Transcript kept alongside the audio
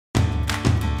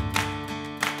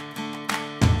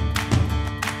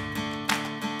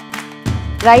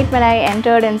Right when I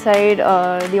entered inside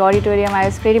the auditorium, I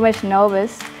was pretty much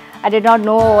nervous. I did not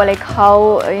know like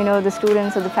how the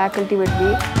students or the faculty would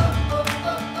be.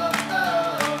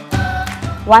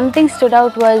 One thing stood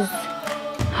out was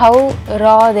how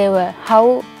raw they were,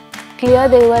 how clear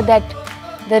they were that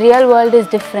the real world is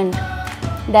different,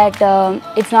 that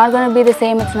it's not going to be the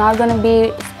same, it's not going to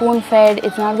be spoon-fed,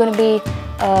 it's not going to be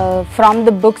from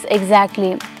the books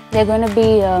exactly. They're going to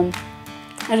be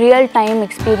real-time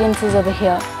experiences over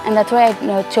here, and that's why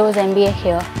I chose MBA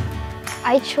here.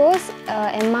 I chose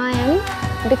MIM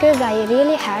because I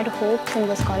really had hopes in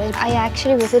this college. I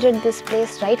actually visited this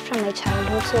place right from my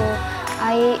childhood, so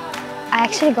I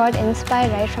actually got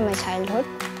inspired right from my childhood.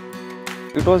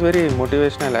 It was very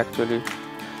motivational actually.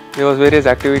 There was various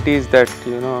activities that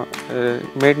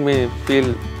made me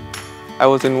feel I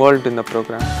was involved in the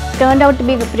program. It turned out to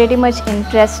be pretty much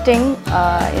interesting,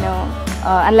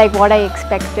 unlike what I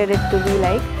expected it to be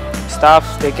like.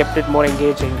 Staffs, they kept it more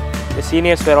engaging. The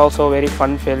seniors were also very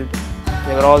fun-filled.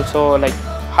 They were also like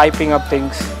hyping up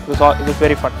things. It was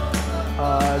very fun.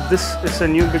 This is a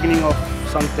new beginning of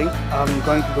something I'm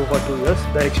going to do for 2 years.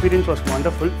 The experience was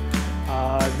wonderful.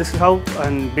 This is how a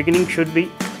beginning should be.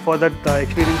 For that, the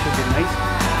experience should be nice.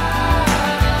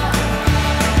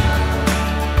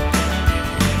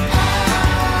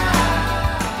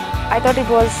 I thought it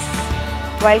was,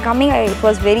 while coming, it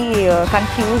was very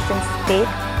confused in state.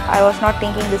 I was not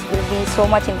thinking this will be so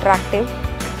much interactive.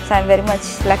 So I'm very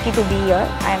much lucky to be here.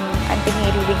 I'm thinking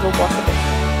it will be go positive.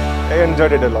 I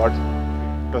enjoyed it a lot.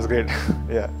 It was great.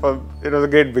 Yeah, it was a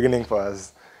great beginning for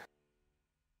us.